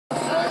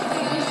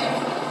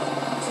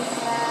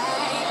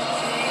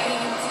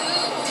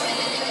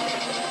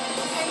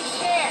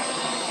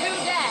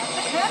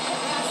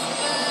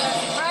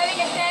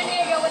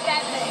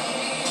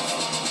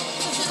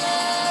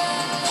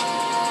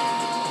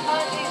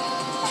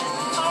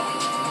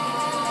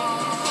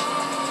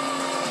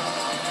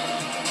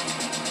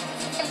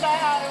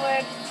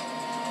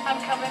I'm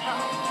coming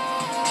home.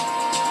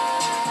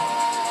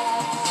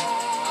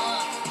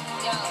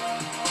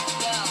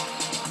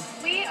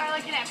 We are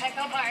looking at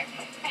Petco Park,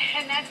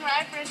 and that's where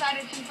I first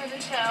auditioned for the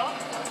show.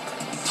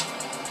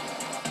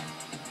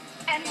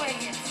 And we're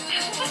here.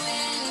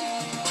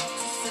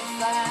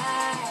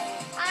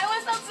 I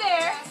was up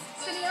there,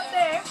 sitting up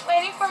there,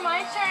 waiting for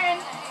my turn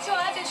to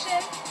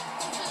audition,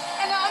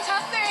 and now I'm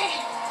top 3.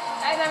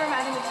 I never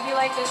imagined it to be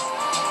like this.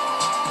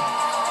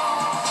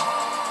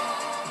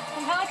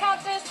 From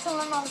helicopters to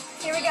limos.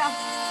 Here we go.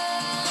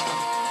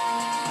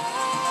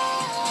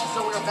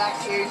 So we're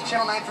backstage,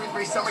 Channel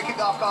 933 Summer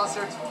Kickoff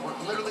Concert. We're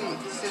literally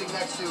sitting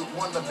next to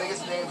one of the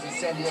biggest names in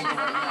San Diego right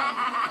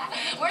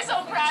now. We're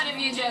so proud of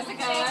you,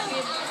 Jessica.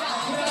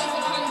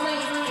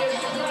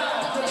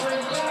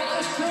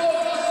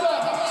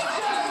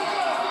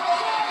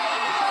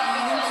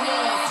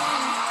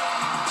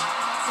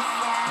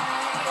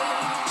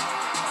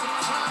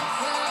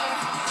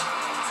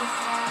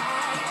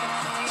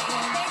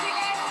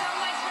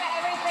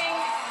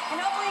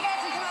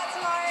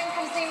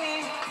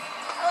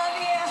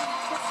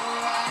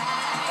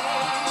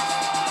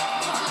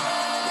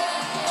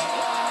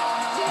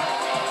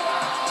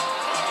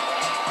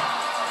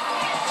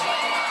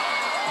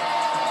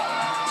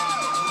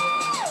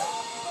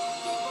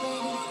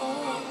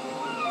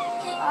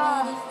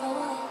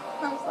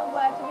 I'm so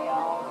glad to be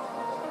home.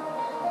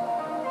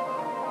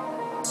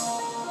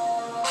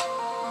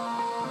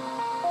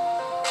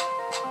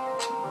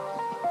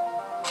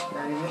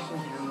 Daddy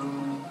misses you.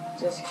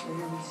 Jessica, I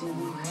haven't seen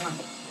you.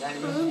 Daddy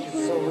misses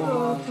you so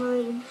long.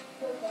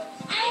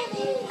 Hi,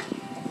 baby.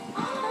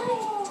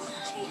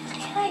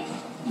 Hi.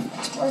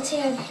 Let's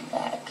have you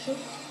back.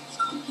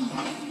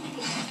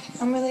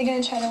 I'm really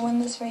gonna try to win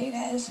this for you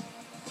guys.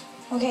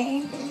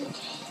 Okay?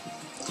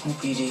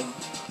 Hope you do.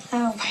 I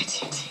hope I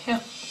do too.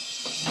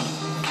 So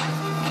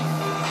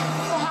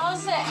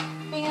how's it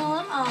being a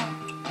limo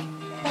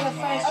for the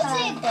first time? I'll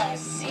take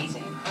bus.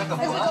 Amazing.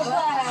 Physical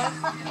class.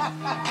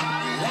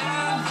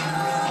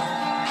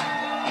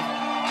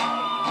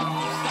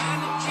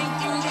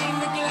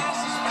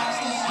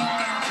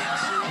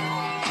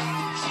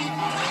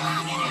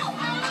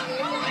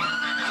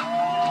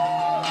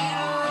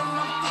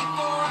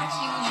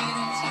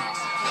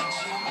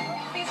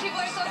 These people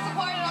are so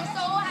supportive. I'm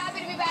so happy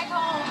to be back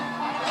home.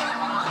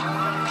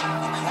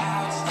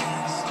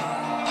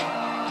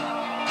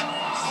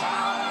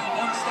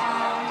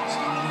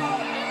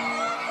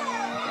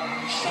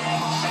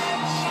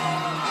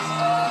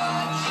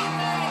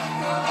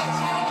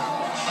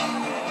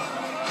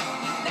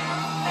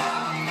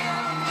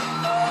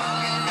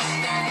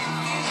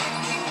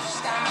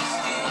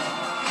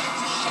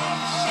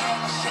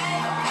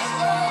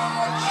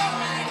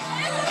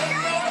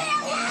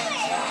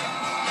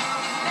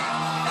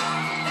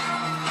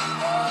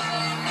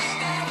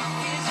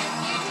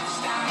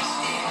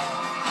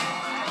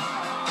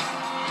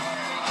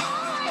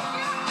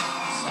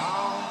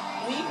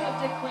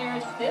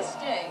 Declared this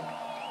day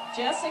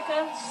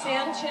Jessica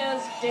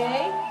Sanchez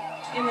Day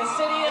in the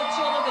city of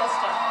Chula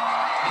Vista.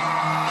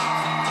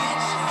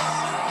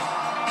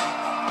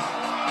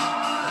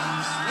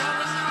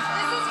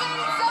 This has been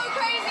so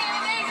crazy, and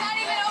the day's not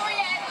even over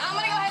yet. I'm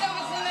gonna go head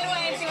over to the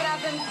Midway and see what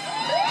happens.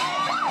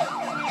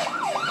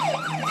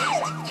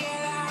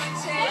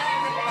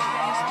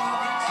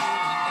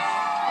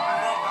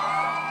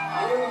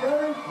 We're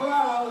very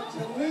proud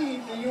to lead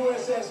the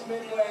USS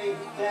Midway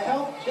to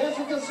help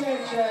Jessica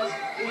Sanchez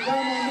become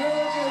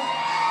America's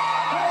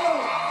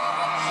pilot.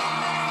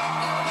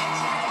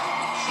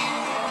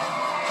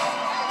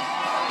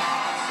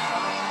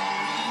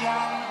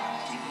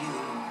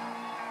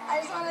 I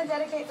just want to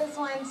dedicate this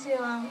one to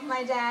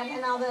my dad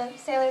and all the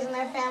sailors and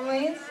their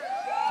families.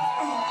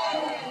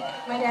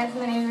 My dad's in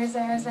the Navy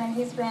Reserves, and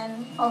he's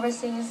been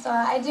overseas, so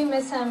I do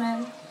miss him,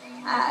 and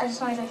I just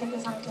want to dedicate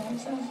this song to him.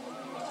 So.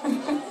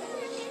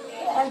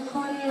 Back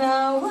when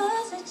I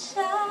was a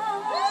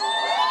child.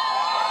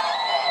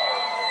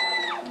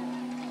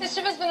 This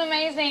trip has been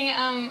amazing.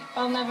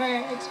 I'll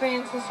never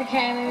experience this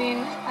again. I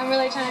mean, I'm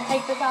really trying to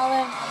take this all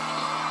in.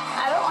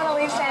 I don't want to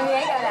leave San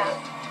Diego now.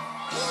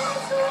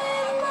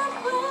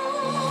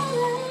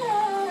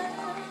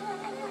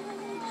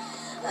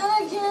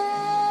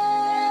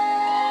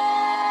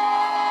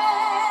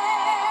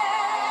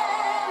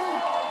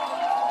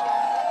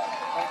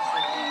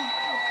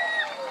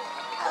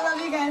 I love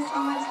you guys so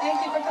much. Thank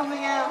you for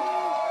coming out.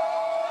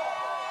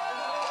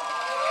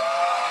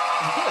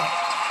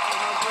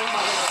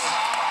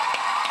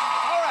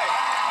 All right,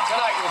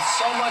 tonight with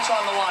so much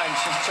on the line,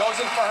 she's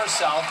chosen for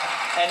herself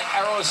an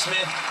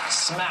Aerosmith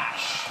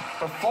smash,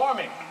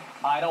 performing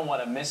I Don't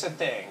Want to Miss a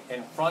Thing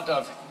in front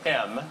of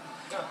him,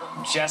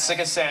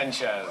 Jessica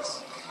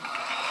Sanchez.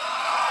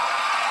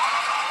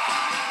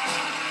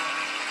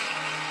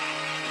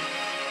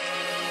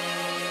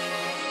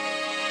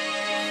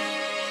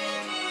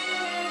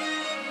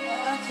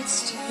 I could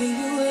stay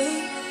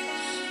awake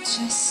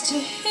just to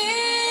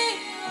hear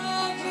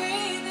your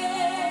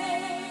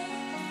breathing,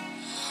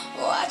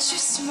 watch you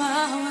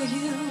smile while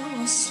you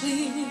were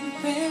sleeping.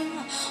 sleeping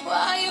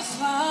while you're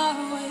far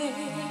away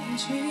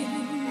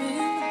dreaming.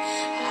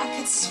 I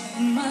could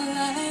spend my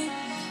life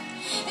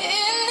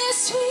in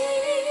this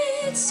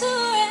sweet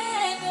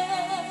surrender.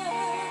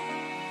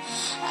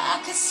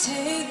 I could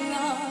stay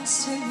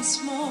lost in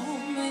this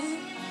moment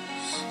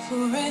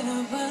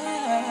forever.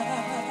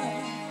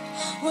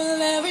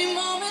 Well, every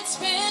moment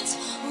spent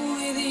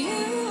with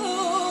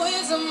you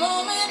is a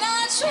moment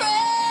I treasure.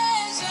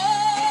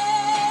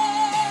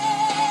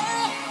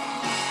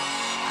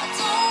 I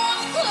don't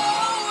wanna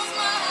close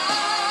my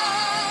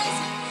eyes,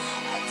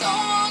 I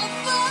don't wanna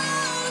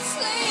fall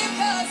asleep,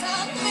 'cause I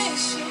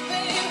miss you,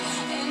 babe,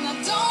 and I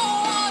don't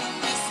wanna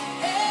miss a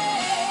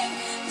thing.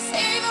 'Cause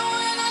even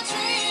when I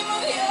dream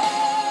of you,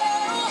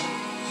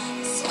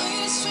 the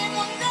sweetest dream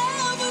will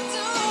never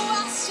do.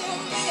 I still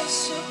miss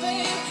you,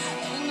 babe,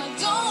 and I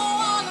don't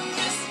wanna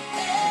miss a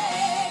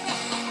thing.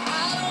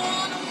 I don't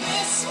wanna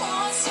miss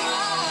one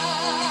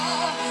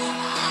smile,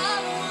 I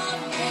don't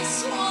wanna miss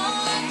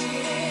one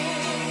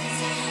kiss.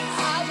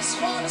 I just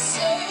wanna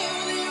stay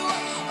with you,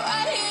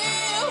 right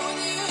here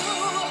with you,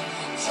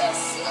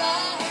 just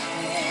like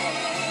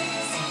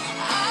this.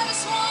 I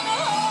just wanna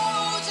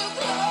hold you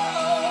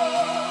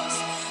close,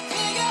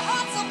 feel your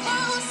heart so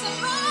close to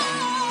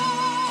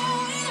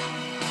mine,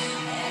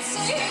 and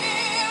stay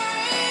here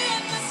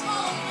in this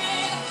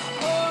moment,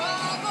 or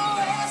I'll go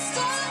rest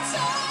on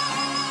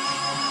time.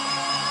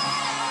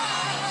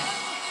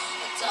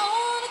 I don't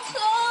wanna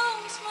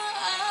close my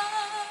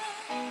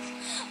eyes,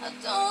 I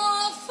don't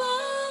wanna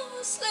fall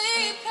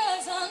asleep,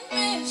 'cause I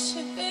miss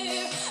you,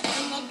 babe,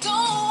 and I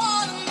don't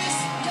wanna miss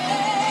a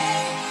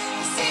thing.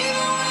 'Cause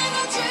even when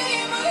I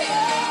dream of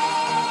you,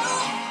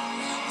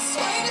 the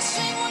sweetest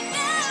dream will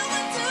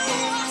never do.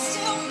 I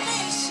still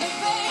miss you,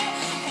 babe,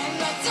 and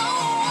I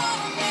don't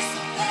wanna miss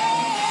a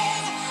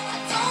thing. I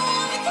don't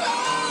wanna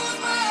close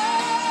my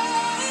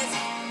eyes,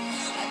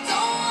 I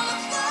don't wanna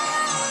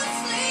fall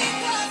asleep,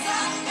 'cause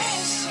I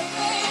miss you,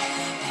 babe,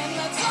 and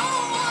I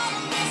don't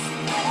wanna miss a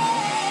thing.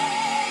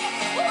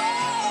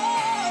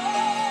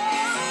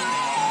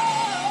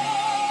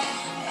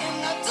 And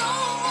I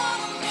don't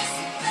wanna miss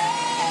a thing.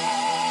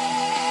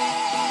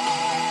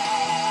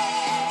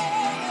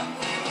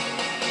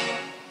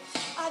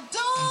 I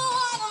don't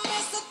wanna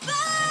miss a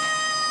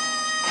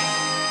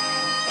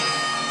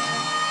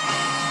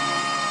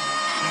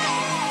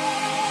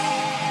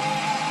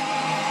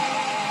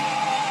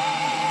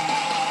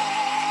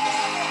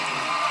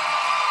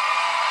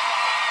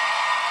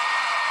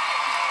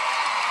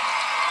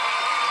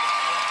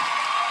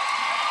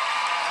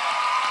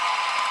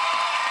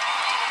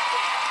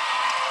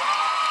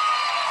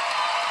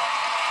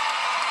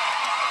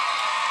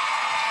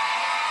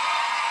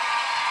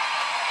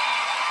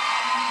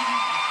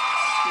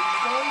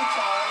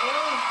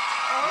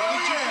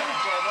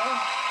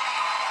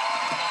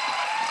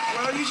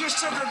Well, you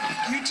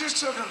just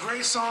took a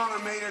great song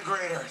and made it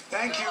greater.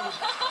 Thank you.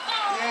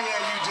 Yeah,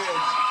 you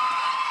did.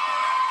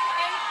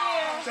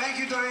 Thank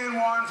you, Diane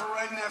Warren, for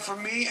writing that for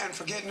me and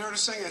for getting her to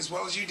sing as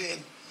well as you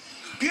did.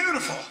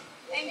 Beautiful.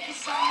 Thank you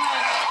so much.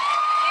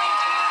 Thank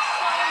you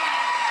so much.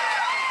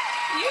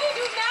 You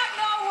do not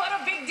know what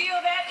a big deal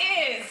that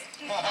is.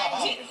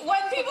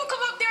 When people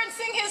come up there and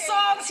sing his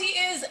songs, he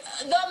is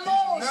the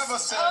most. Never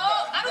said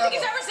that. I don't think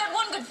he's ever said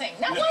one good thing.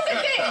 Not one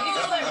good thing. He's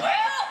just like,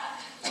 well.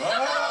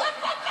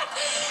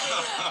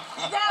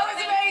 That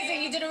was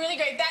amazing. You did a really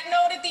great. That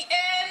note at the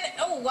end,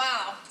 oh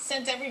wow,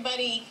 sent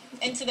everybody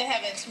into the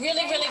heavens.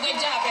 Really, really good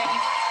job, baby.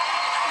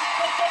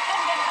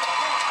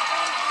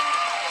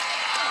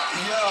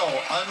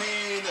 Yo, I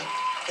mean,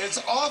 it's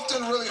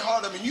often really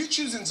hard. I mean, you're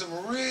choosing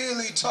some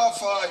really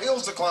tough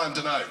hills to climb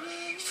tonight.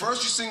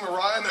 First you sing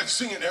Mariah, and then you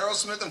sing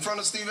Aerosmith in front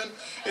of Steven.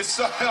 It's,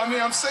 I mean,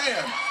 I'm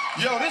saying,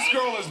 yo, this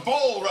girl is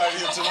bold right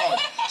here tonight.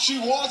 She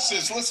wants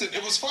this. Listen,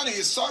 it was funny.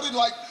 It started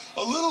like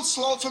a little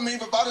slow for me,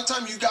 but by the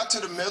time you got to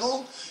the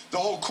middle, the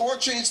whole chord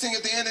change thing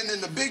at the end, and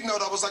then the big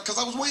note, I was like, because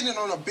I was waiting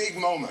on a big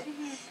moment.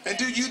 And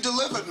dude, you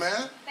delivered,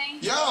 man.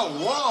 Thank you. Yo,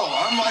 whoa.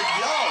 I'm like,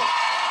 yo.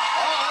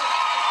 All right.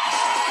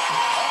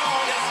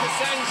 Jessica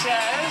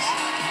Sanchez.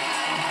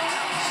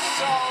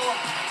 So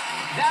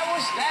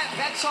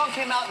that song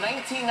came out in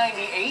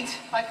 1998.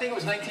 I think it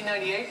was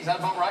 1998. Is that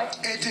about right?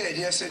 It did.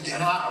 Yes, it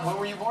did. And when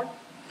were you born?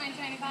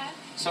 1995.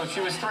 So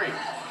she was 3.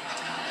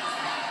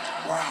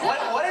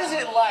 Wow. What is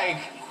it like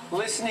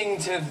listening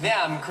to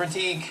them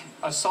critique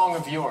a song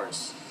of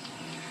yours?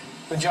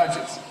 The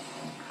judges.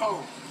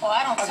 Oh. Well,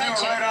 I don't I think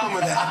touch we're right it. on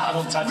with that. I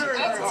don't touch it. Very, I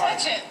very don't hard.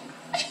 touch it.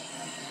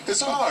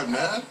 It's hard,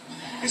 man.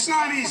 It's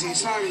not easy.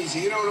 It's not easy.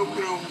 You know.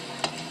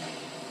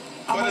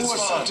 I'm But a it's wuss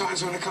fun.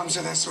 sometimes when it comes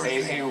to that sort of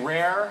thing. A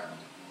rare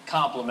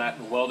compliment,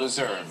 well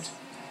deserved,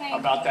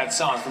 about that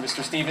song from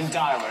Mr. Steven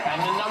Tyler. And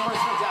the numbers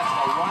for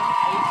Jessica: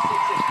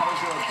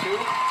 1-866-002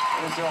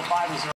 and 05